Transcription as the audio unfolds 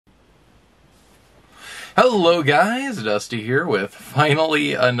Hello guys, Dusty here with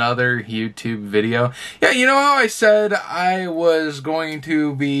finally another YouTube video. Yeah, you know how I said I was going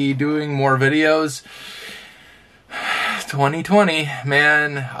to be doing more videos? 2020,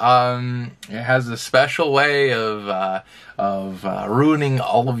 man, it has a special way of ruining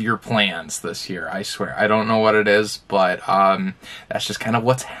all of your plans this year, I swear. I don't know what it is, but that's just kind of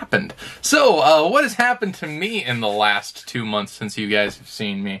what's happened. So, what has happened to me in the last 2 months since you guys have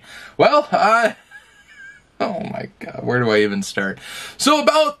seen me? Well, oh my god, where do I even start? So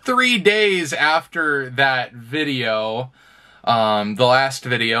about 3 days after that video, the last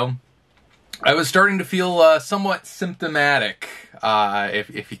video, I was starting to feel somewhat symptomatic,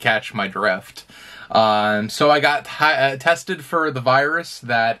 if you catch my drift. So I got tested for the virus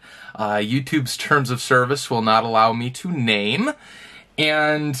that YouTube's terms of service will not allow me to name.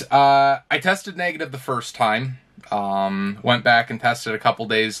 And I tested negative the first time. Went back and tested a couple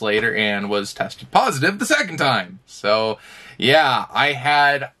days later and was tested positive the second time. So, yeah, I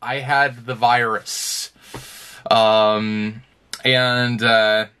had the virus. Yeah,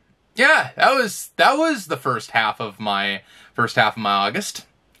 that was the first half of my August.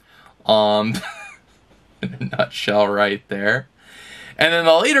 In a nutshell right there. And then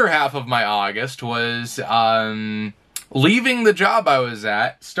the later half of my August was leaving the job I was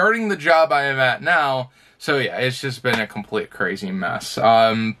at, starting the job I am at now. So yeah, it's just been a complete crazy mess.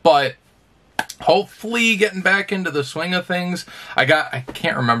 But hopefully getting back into the swing of things. I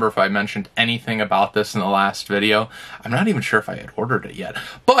can't remember if I mentioned anything about this in the last video. I'm not even sure if I had ordered it yet.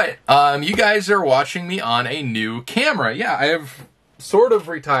 But you guys are watching me on a new camera. Yeah, I have sort of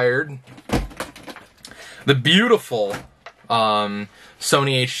retired the beautiful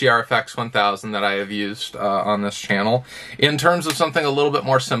Sony HDR-FX 1000 that I have used on this channel. In terms of something a little bit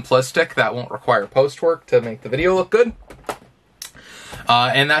more simplistic that won't require post-work to make the video look good.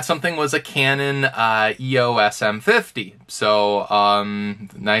 And that something was a Canon EOS M50. So,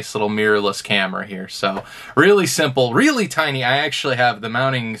 nice little mirrorless camera here. So, really simple, really tiny. I actually have the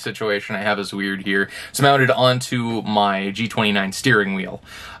mounting situation I have is weird here. It's mounted onto my G29 steering wheel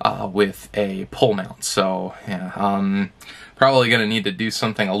with a pull mount. So, yeah, probably going to need to do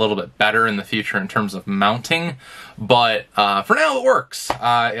something a little bit better in the future in terms of mounting, but for now it works.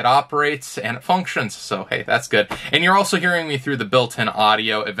 It operates and it functions, so hey, that's good. And you're also hearing me through the built-in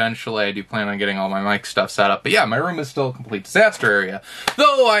audio. Eventually I do plan on getting all my mic stuff set up, but yeah, my room is still a complete disaster area.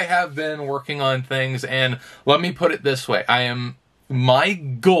 Though I have been working on things, and let me put it this way, my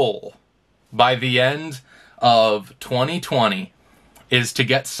goal by the end of 2020 is to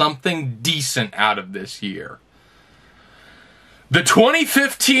get something decent out of this year. The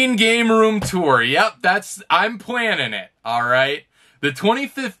 2015 Game Room Tour. Yep, I'm planning it, alright? The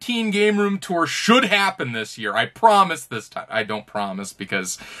 2015 Game Room Tour should happen this year. I promise this time. I don't promise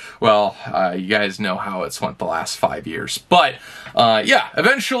because, well, you guys know how it's went the last 5 years. But, yeah,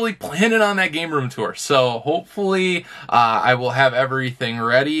 eventually planning on that Game Room Tour. So, hopefully, I will have everything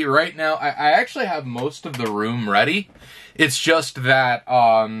ready. Right now, I actually have most of the room ready. It's just that,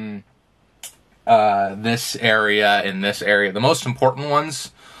 this area and this area, the most important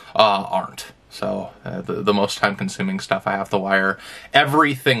ones, aren't. So, the most time-consuming stuff, I have to wire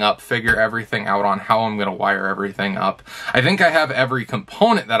everything up, figure everything out on how I'm going to wire everything up. I think I have every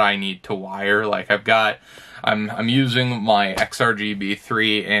component that I need to wire. Like, I'm using my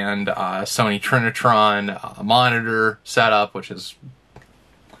XRGB3 and Sony Trinitron monitor setup, which is,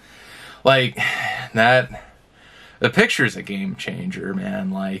 like, that... The picture's a game changer,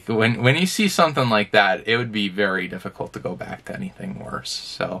 man. Like, when you see something like that, it would be very difficult to go back to anything worse.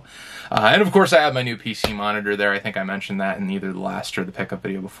 So, and of course I have my new PC monitor there. I think I mentioned that in either the last or the pickup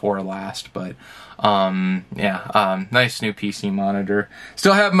video before last, but, yeah, nice new PC monitor.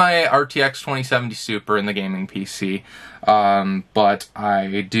 Still have my RTX 2070 Super in the gaming PC, but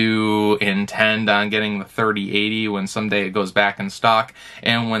I do intend on getting the 3080 when someday it goes back in stock,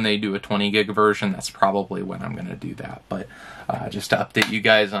 and when they do a 20 gig version, that's probably when I'm going to do that. But just to update you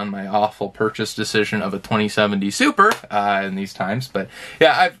guys on my awful purchase decision of a 2070 Super in these times. But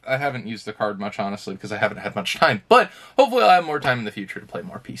yeah, I haven't used the card much, honestly, because I haven't had much time. But hopefully I'll have more time in the future to play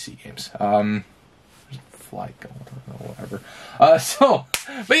more PC games. Flight going or whatever.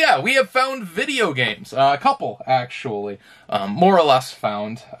 But yeah, we have found video games. A couple, actually. More or less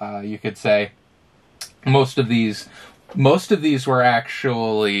found, you could say. Most of these were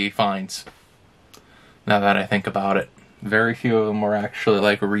actually finds. Now that I think about it. Very few of them were actually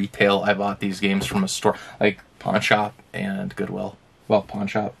like retail. I bought these games from a store, like Pawn Shop and Goodwill. Well, Pawn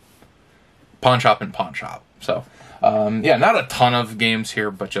Shop and Pawn Shop. So, yeah, not a ton of games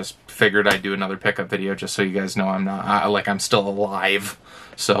here, but just figured I'd do another pickup video just so you guys know I'm still alive.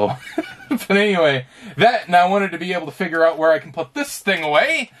 So, but anyway, now I wanted to be able to figure out where I can put this thing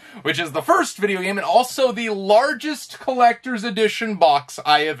away, which is the first video game and also the largest collector's edition box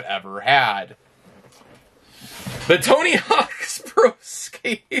I have ever had. The Tony Hawk's Pro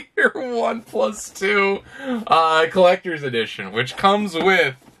Skater 1+2 collector's edition, which comes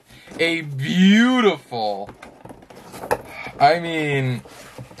with a beautiful,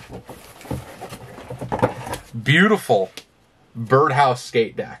 beautiful birdhouse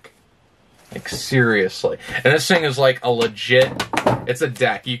skate deck. Like, seriously. And this thing is like a legit, it's a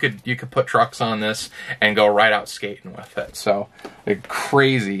deck. You could put trucks on this and go right out skating with it. So, like,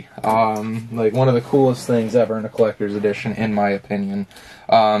 crazy. Like, one of the coolest things ever in a collector's edition, in my opinion.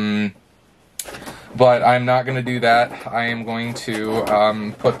 But I'm not going to do that. I am going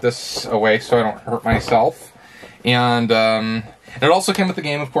to put this away so I don't hurt myself. And it also came with the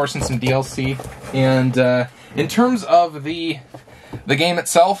game, of course, and some DLC. And in terms of the game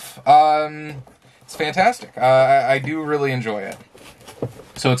itself, it's fantastic. I do really enjoy it.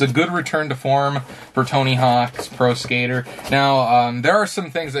 So it's a good return to form for Tony Hawk's Pro Skater. Now, there are some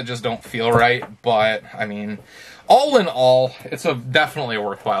things that just don't feel right, but, I mean, all in all, it's definitely a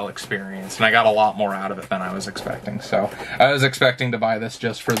worthwhile experience, and I got a lot more out of it than I was expecting. So I was expecting to buy this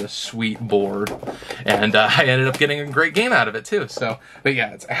just for the sweet board, and I ended up getting a great game out of it, too. So, but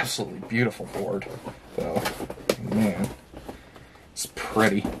yeah, it's absolutely beautiful board. So, man, it's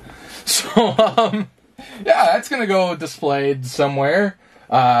pretty. So, yeah, that's going to go displayed somewhere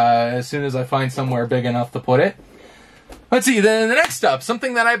as soon as I find somewhere big enough to put it. Let's see, then the next up,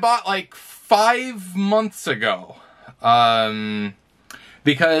 something that I bought like 5 months ago.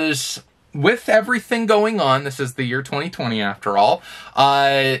 Because with everything going on, this is the year 2020 after all,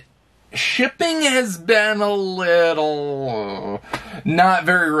 shipping has been a little not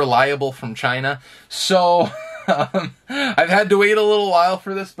very reliable from China. So I've had to wait a little while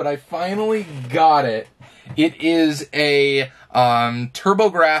for this, but I finally got it. It is a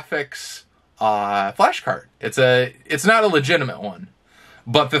TurboGrafx flash card. It's not a legitimate one,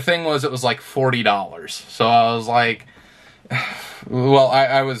 but the thing was, it was like $40. So I was like, well,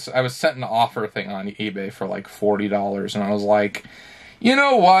 I was sent an offer thing on eBay for like $40, and I was like, you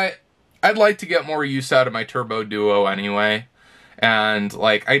know what? I'd like to get more use out of my Turbo Duo anyway. And,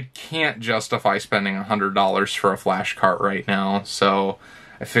 like, I can't justify spending $100 for a flash cart right now, so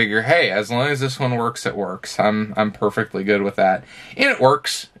I figure, hey, as long as this one works, it works. I'm perfectly good with that. And it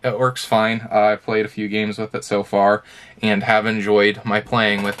works. It works fine. I've played a few games with it so far, and have enjoyed my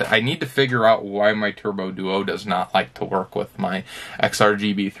playing with it. I need to figure out why my Turbo Duo does not like to work with my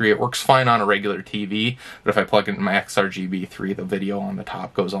XRGB3. It works fine on a regular TV, but if I plug in my XRGB3, the video on the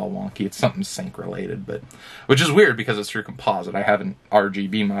top goes all wonky. It's something sync related, but which is weird because it's through composite. I haven't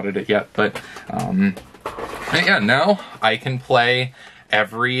RGB modded it yet, but yeah, now I can play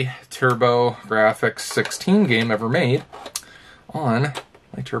every TurboGrafx 16 game ever made on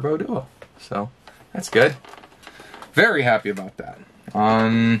my Turbo Duo. So that's good. Very happy about that.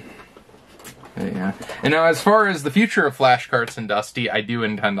 Yeah. And now, as far as the future of flash carts and Dusty, I do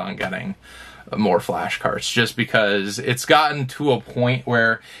intend on getting more flash carts, just because it's gotten to a point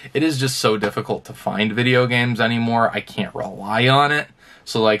where it is just so difficult to find video games anymore. I can't rely on it.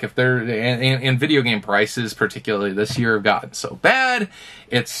 So, like, if they're, and video game prices, particularly this year, have gotten so bad,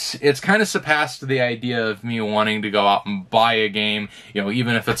 it's kind of surpassed the idea of me wanting to go out and buy a game, you know,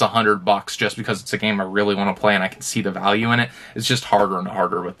 even if it's $100, just because it's a game I really want to play and I can see the value in it. It's just harder and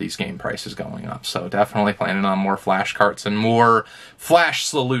harder with these game prices going up. So definitely planning on more flash carts and more flash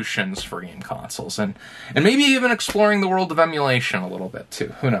solutions for game consoles, and maybe even exploring the world of emulation a little bit too.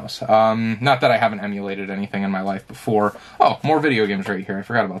 Who knows? Not that I haven't emulated anything in my life before. Oh, more video games right here. I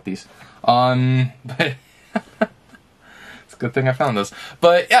forgot about these. But it's a good thing I found those.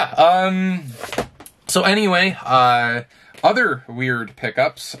 But yeah, so anyway, other weird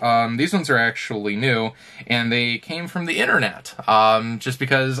pickups. These ones are actually new, and they came from the internet. Just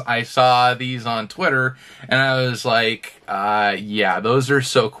because I saw these on Twitter, and I was like, yeah, those are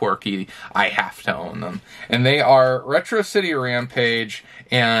so quirky, I have to own them. And they are Retro City Rampage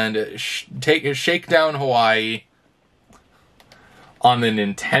and Shakedown Hawaii on the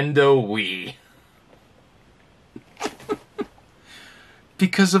Nintendo Wii.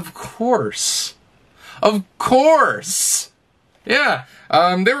 Because of course. Of course! Yeah.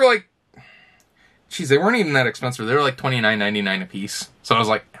 They were like, geez, they weren't even that expensive. They were like $29.99 a piece. So I was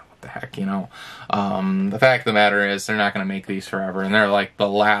like, what the heck, you know? The fact of the matter is they're not going to make these forever, and they're like the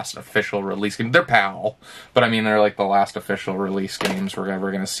last official release game. They're PAL, but I mean, they're like the last official release games we're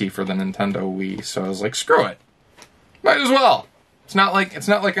ever going to see for the Nintendo Wii, so I was like, screw it. Might as well. It's not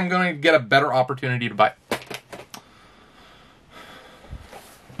like I'm going to get a better opportunity to buy.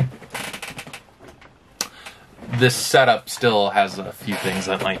 This setup still has a few things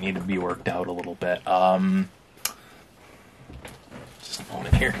that might need to be worked out a little bit. Just a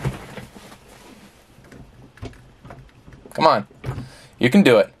moment here. Come on. You can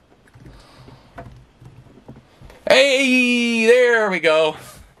do it. Hey, there we go.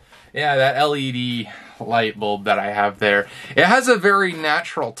 Yeah, that LED light bulb that I have there. It has a very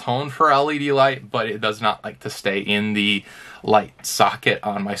natural tone for LED light, but it does not like to stay in the light socket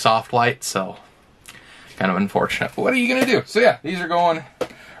on my soft light, so kind of unfortunate. But what are you going to do? So yeah, these are going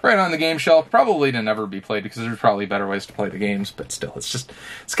right on the game shelf, probably to never be played because there's probably better ways to play the games, but still,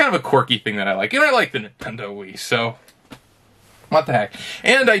 it's kind of a quirky thing that I like, and I like the Nintendo Wii, so what the heck.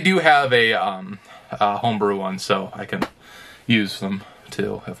 And I do have a homebrew one, so I can use them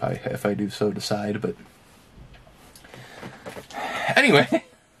too if I do so decide, but anyway.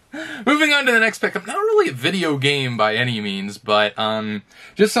 Moving on to the next pickup, not really a video game by any means, but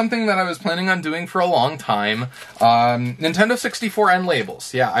just something that I was planning on doing for a long time. Nintendo 64 end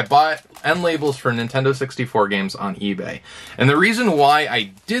labels. Yeah, I bought end labels for Nintendo 64 games on eBay. And the reason why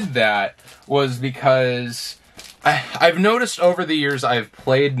I did that was because I've noticed over the years I've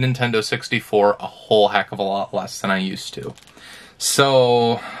played Nintendo 64 a whole heck of a lot less than I used to.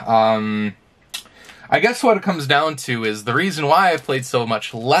 So, I guess what it comes down to is the reason why I played so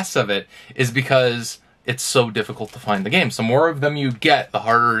much less of it is because it's so difficult to find the games. The more of them you get, the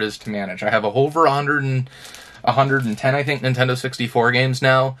harder it is to manage. I have over 110, I think, Nintendo 64 games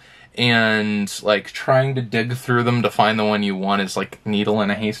now, and like trying to dig through them to find the one you want is like needle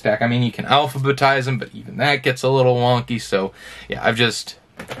in a haystack. I mean, you can alphabetize them, but even that gets a little wonky. So yeah, I've just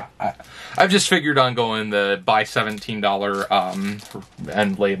figured on going the buy $17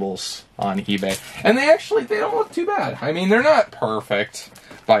 end labels on eBay. And they don't look too bad. I mean, they're not perfect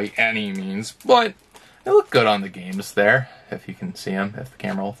by any means, but they look good on the games there, if you can see them, if the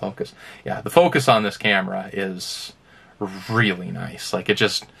camera will focus. Yeah, the focus on this camera is really nice. Like, it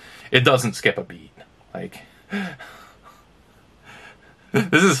doesn't skip a beat. Like,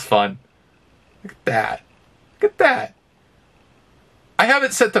 this is fun. Look at that. Look at that. I have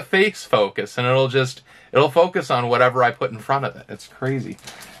it set to face focus, and it'll focus on whatever I put in front of it. It's crazy.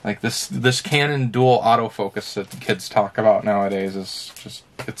 Like this Canon dual autofocus that the kids talk about nowadays is just,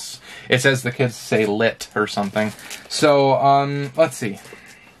 it's as the kids say, lit or something. So, let's see.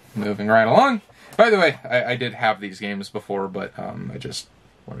 Moving right along. By the way, I did have these games before, but I just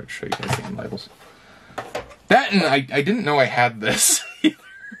wanted to show you guys the end labels. That, and I didn't know I had this either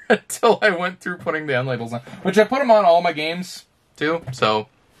until I went through putting the end labels on, which I put them on all my games too, so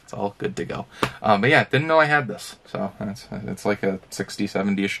it's all good to go. But yeah, didn't know I had this, so it's like a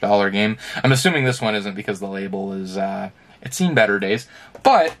 $60, $70-ish game. I'm assuming this one isn't because the label is, it's seen better days,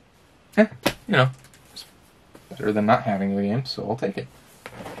 but, you know, it's better than not having the game, so I'll take it.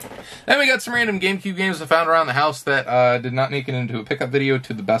 Then we got some random GameCube games I found around the house that did not make it into a pickup video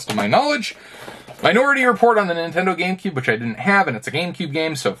to the best of my knowledge. Minority Report on the Nintendo GameCube, which I didn't have, and it's a GameCube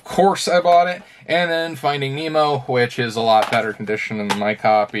game, so of course I bought it. And then Finding Nemo, which is a lot better condition than my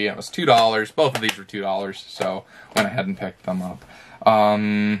copy. It was $2. Both of these were $2, so went ahead and picked them up.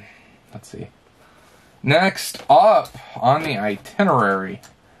 Let's see. Next up on the itinerary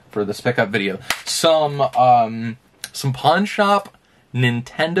for this pickup video, some pawn shop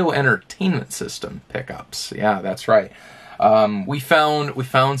Nintendo Entertainment System pickups. Yeah, that's right. We found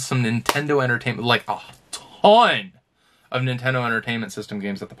some Nintendo Entertainment, like a ton of Nintendo Entertainment System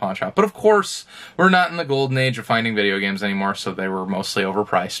games at the pawn shop. But of course, we're not in the golden age of finding video games anymore, so they were mostly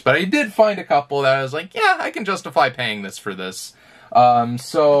overpriced. But I did find a couple that I was like, yeah, I can justify paying this for this.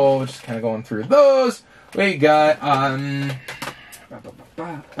 So just kind of going through those. We got, I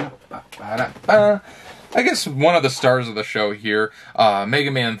guess one of the stars of the show here,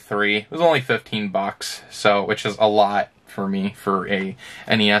 Mega Man 3. It was only $15, so, which is a lot for me for a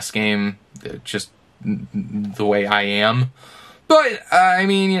NES game, just the way I am. But, I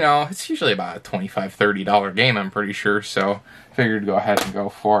mean, you know, it's usually about a $25, $30 game, I'm pretty sure, so figured to go ahead and go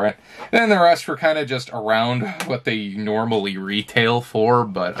for it. Then the rest were kind of just around what they normally retail for,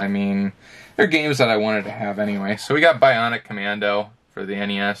 but, I mean, they're games that I wanted to have anyway. So we got Bionic Commando for the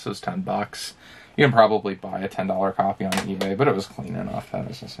NES, it was $10. You can probably buy a $10 copy on eBay, but it was clean enough. That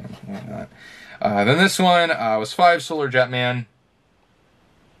was the same thing like that. Then this one was $5, Solar Jetman.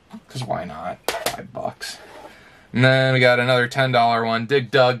 Because why not? $5. And then we got another $10 one,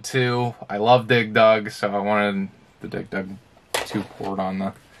 Dig Dug 2. I love Dig Dug, so I wanted the Dig Dug 2 port on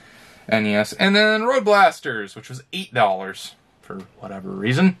the NES. And then Road Blasters, which was $8 for whatever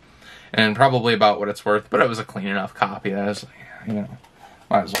reason. And probably about what it's worth, but it was a clean enough copy that I was like, you know,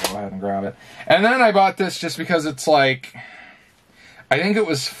 might as well go ahead and grab it. And then I bought this just because it's like, I think it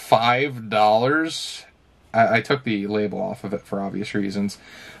was $5. I took the label off of it for obvious reasons,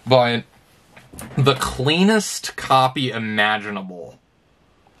 but the cleanest copy imaginable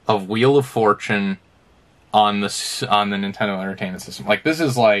of Wheel of Fortune on the Nintendo Entertainment System. Like, this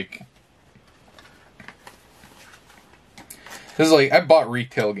is like, I bought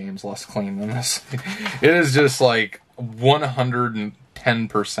retail games less clean than this. It is just like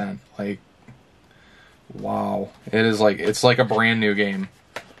 110%. Like, wow. It is like, it's like a brand new game,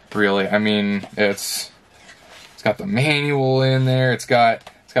 really. I mean, it's got the manual in there. It's got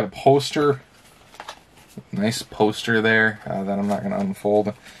a poster. Nice poster there that I'm not going to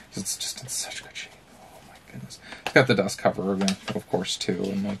unfold. It's just in such good shape. Oh my goodness. It's got the dust cover again, of course, too.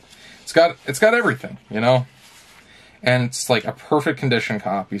 And like, it's got everything, you know? And it's like a perfect condition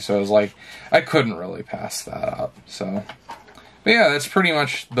copy, so I was like, I couldn't really pass that up. So, but yeah, that's pretty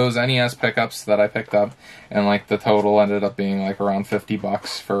much those NES pickups that I picked up, and like the total ended up being like around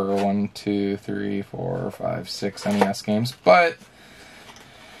 $50 for 1, 2, 3, 4, 5, 6 NES games. But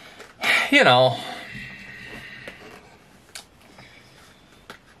you know,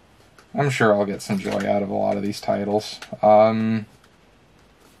 I'm sure I'll get some joy out of a lot of these titles.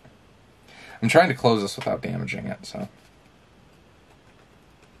 I'm trying to close this without damaging it, so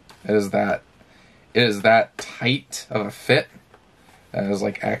it is that tight of a fit that is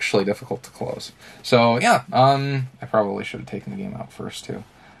like actually difficult to close. So yeah, I probably should have taken the game out first too,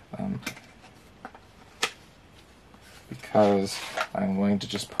 because I'm going to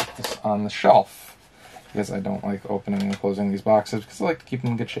just put this on the shelf because I don't like opening and closing these boxes because I like to keep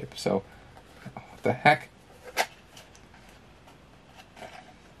them in good shape. So what the heck?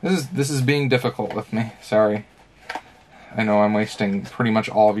 This is being difficult with me. Sorry. I know I'm wasting pretty much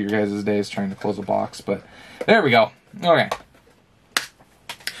all of your guys' days trying to close a box, but there we go. Okay.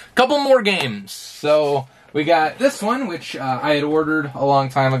 Couple more games. So we got this one, which I had ordered a long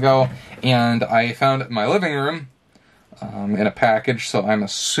time ago, and I found it in my living room in a package, so I'm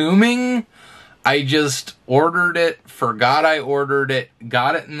assuming I just ordered it, forgot I ordered it,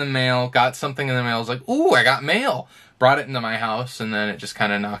 got it in the mail, got something in the mail, I was like, ooh, I got mail. Brought it into my house, and then it just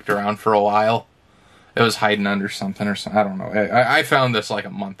kind of knocked around for a while. It was hiding under something or something. I don't know. I found this like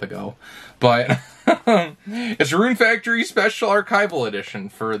a month ago. But it's Rune Factory Special Archival Edition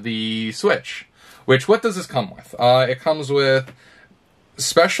for the Switch. Which, what does this come with? It comes with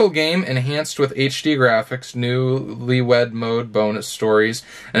special game enhanced with HD graphics, newlywed mode bonus stories,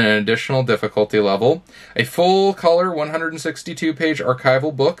 and an additional difficulty level. A full-color 162-page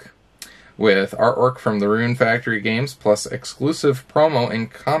archival book with artwork from the Rune Factory games, plus exclusive promo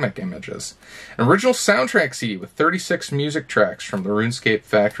and comic images. An original soundtrack CD with 36 music tracks from the RuneScape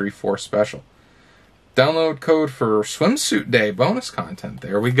Factory 4 Special. Download code for Swimsuit Day bonus content.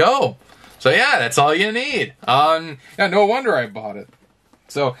 There we go. So yeah, that's all you need. Yeah, no wonder I bought it.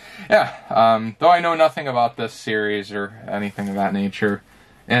 So yeah, though I know nothing about this series or anything of that nature,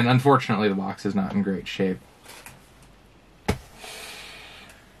 and unfortunately the box is not in great shape.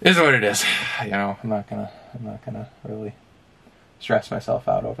 Is what it is. You know, I'm not gonna really stress myself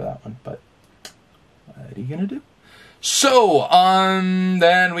out over that one, but what are you gonna do? So,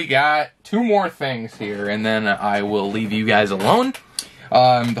 then we got two more things here, and then I will leave you guys alone.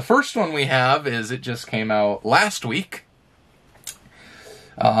 The first one we have is, it just came out last week.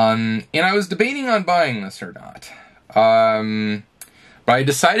 And I was debating on buying this or not. But I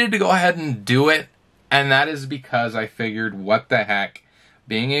decided to go ahead and do it, and that is because I figured, what the heck,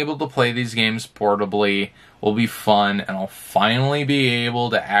 being able to play these games portably will be fun, and I'll finally be able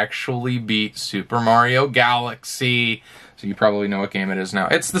to actually beat Super Mario Galaxy. So you probably know what game it is now.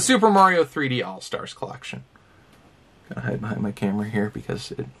 It's the Super Mario 3D All-Stars Collection. I'm gonna hide behind my camera here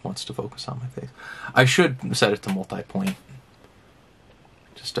because it wants to focus on my face. I should set it to multi-point.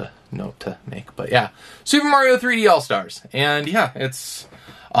 Just a note to make, but yeah. Super Mario 3D All-Stars. And yeah, it's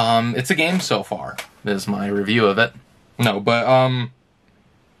a game so far, is my review of it. No, but,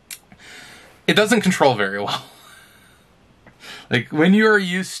 it doesn't control very well. Like, when you are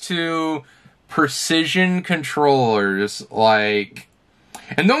used to precision controllers, like...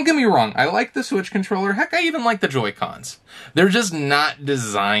 And don't get me wrong, I like the Switch controller. Heck, I even like the Joy-Cons. They're just not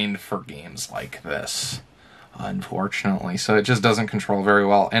designed for games like this, unfortunately. So it just doesn't control very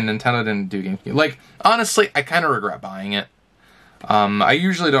well. And Nintendo didn't do games. Like, honestly, I kind of regret buying it. I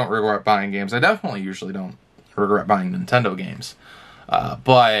usually don't regret buying games. I definitely usually don't regret buying Nintendo games.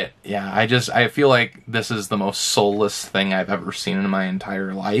 But yeah, I feel like this is the most soulless thing I've ever seen in my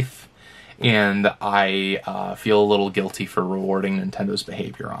entire life. And I feel a little guilty for rewarding Nintendo's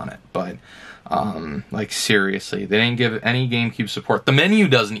behavior on it. But, like, seriously, they didn't give any GameCube support. The menu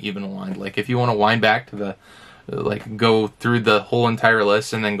doesn't even wind. Like, if you want to wind back to the, like, go through the whole entire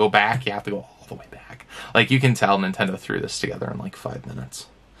list and then go back, you have to go all the way back. Like, you can tell Nintendo threw this together in, like, 5 minutes.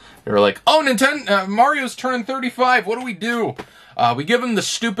 They were like, oh, Mario's turning 35, what do we do? We give him the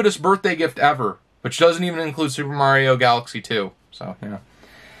stupidest birthday gift ever, which doesn't even include Super Mario Galaxy 2. So, yeah.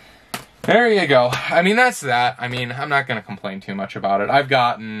 There you go. I mean, that's that. I mean, I'm not going to complain too much about it. I've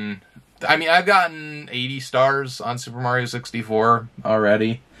gotten 80 stars on Super Mario 64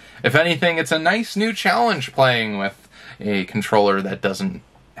 already. If anything, it's a nice new challenge playing with a controller that doesn't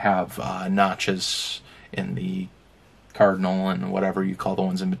have notches in the cardinal and whatever you call the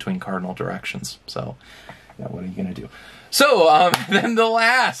ones in between cardinal directions. So, yeah, what are you going to do? So, then the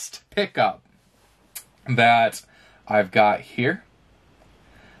last pickup that I've got here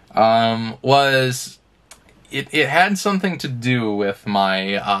was it had something to do with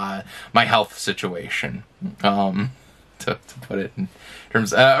my my health situation. To put it in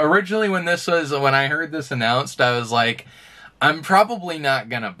terms, originally when I heard this announced, I was like, I'm probably not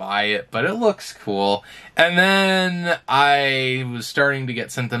gonna buy it, but it looks cool. And then I was starting to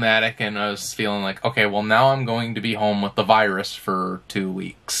get symptomatic, and I was feeling like, okay, well now I'm going to be home with the virus for 2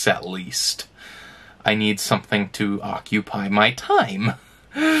 weeks at least. I need something to occupy my time.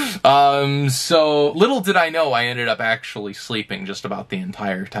 So little did I know I ended up actually sleeping just about the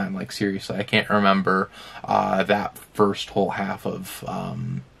entire time. Like, seriously, I can't remember that first whole half of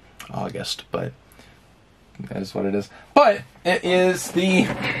August, but that is what it is. But it is the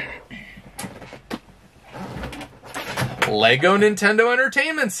Lego Nintendo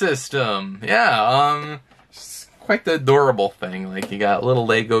Entertainment System. Yeah, it's quite the adorable thing. Like, you got a little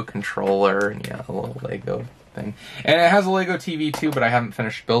Lego controller, and you got a little Lego thing. And it has a Lego TV too, but I haven't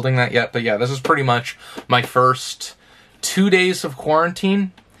finished building that yet. But yeah, this is pretty much my first 2 days of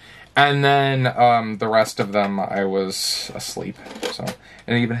quarantine. And then the rest of them I was asleep. So,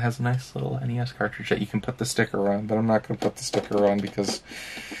 and it even has a nice little NES cartridge that you can put the sticker on, but I'm not going to put the sticker on because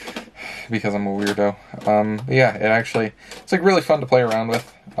I'm a weirdo. But yeah, it's like really fun to play around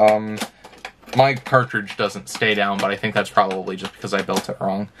with. My cartridge doesn't stay down, but I think that's probably just because I built it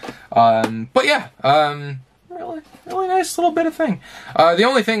wrong. But yeah, really nice little bit of thing. The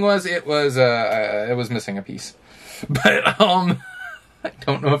only thing was it was missing a piece. But I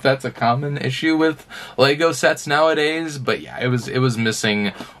don't know if that's a common issue with Lego sets nowadays, but yeah, it was missing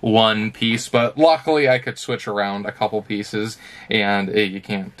one piece, but luckily I could switch around a couple pieces, and you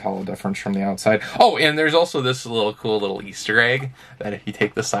can't tell the difference from the outside. Oh, and there's also this cool little Easter egg that if you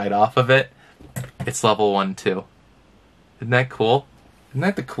take the side off of it, it's level 1 too. Isn't that cool? Isn't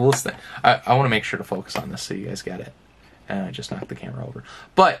that the coolest thing? I want to make sure to focus on this so you guys get it. And I just knocked the camera over.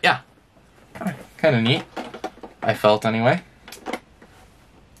 But yeah, kind of neat, I felt anyway.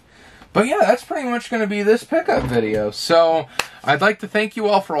 But yeah, that's pretty much going to be this pickup video. So, I'd like to thank you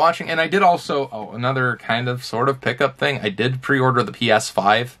all for watching. And I did also, another kind of sort of pickup thing. I did pre-order the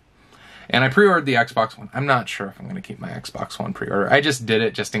PS5. And I pre-ordered the Xbox One. I'm not sure if I'm going to keep my Xbox One pre-order. I just did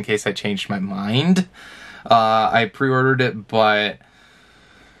it just in case I changed my mind. I pre-ordered it, but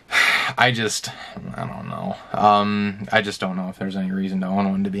I don't know. I just don't know if there's any reason to own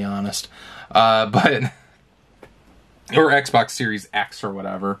one, to be honest. Or Xbox Series X or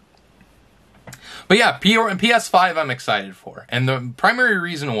whatever. But yeah, PS5 I'm excited for. And the primary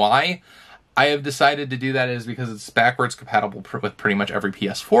reason why I have decided to do that is because it's backwards compatible with pretty much every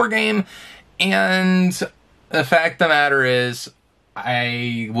PS4 game. And the fact of the matter is,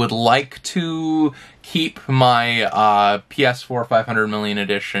 I would like to keep my PS4 500 million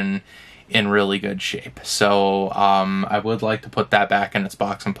edition in really good shape. So I would like to put that back in its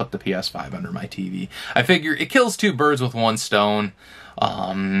box and put the PS5 under my TV. I figure it kills two birds with one stone.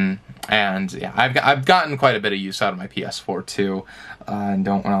 And yeah, I've gotten quite a bit of use out of my PS4 too, and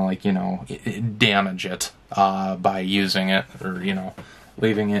don't want to damage it by using it or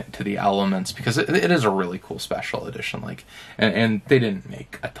leaving it to the elements, because it is a really cool special edition. And they didn't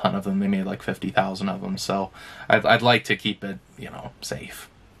make a ton of them; they made like 50,000 of them. So I'd like to keep it safe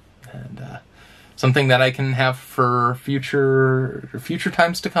and something that I can have for future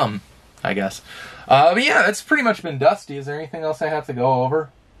times to come, I guess. But yeah, that's pretty much been Dusty. Is there anything else I have to go over?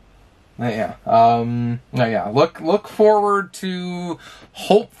 Yeah. Look forward to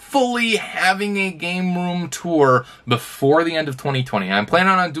hopefully having a game room tour before the end of 2020. I'm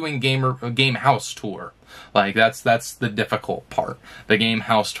planning on doing a game house tour. Like, that's the difficult part. The game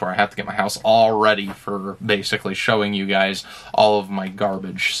house tour, I have to get my house all ready for basically showing you guys all of my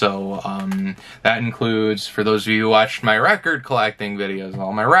garbage. So, that includes, for those of you who watched my record collecting videos,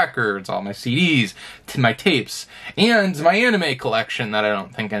 all my records, all my CDs, my tapes, and my anime collection that I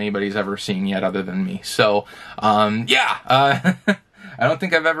don't think anybody's ever seen yet other than me. So, yeah, I don't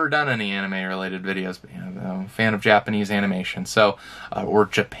think I've ever done any anime-related videos, but I'm a fan of Japanese animation, so or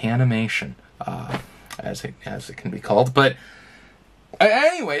Japanimation, as it can be called. But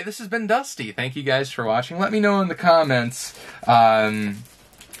anyway, this has been Dusty. Thank you guys for watching. Let me know in the comments. Let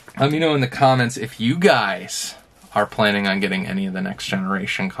me know in the comments if you guys are planning on getting any of the next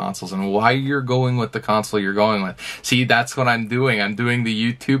generation consoles and why you're going with the console you're going with. See, that's what I'm doing. I'm doing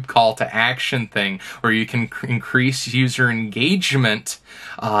the YouTube call to action thing where you can increase user engagement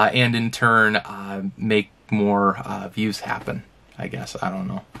and in turn make more views happen, I guess. I don't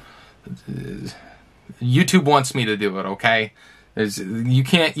know. YouTube wants me to do it, okay? You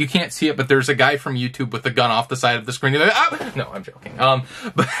can't see it, but there's a guy from YouTube with a gun off the side of the screen. Like, ah! No, I'm joking.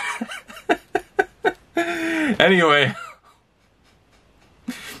 But anyway,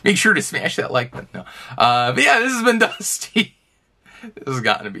 make sure to smash that like button. No. But yeah, this has been Dusty. This has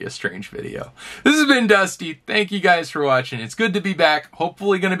gotten to be a strange video. This has been Dusty. Thank you guys for watching. It's good to be back.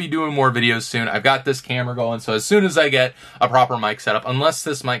 Hopefully going to be doing more videos soon. I've got this camera going, so as soon as I get a proper mic set up, unless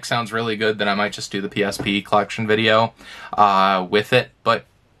this mic sounds really good, then I might just do the PSP collection video with it. But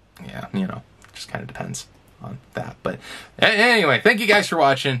yeah, you know, just kind of depends on that. But anyway, thank you guys for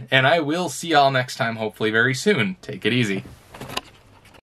watching, and I will see y'all next time, hopefully very soon. Take it easy.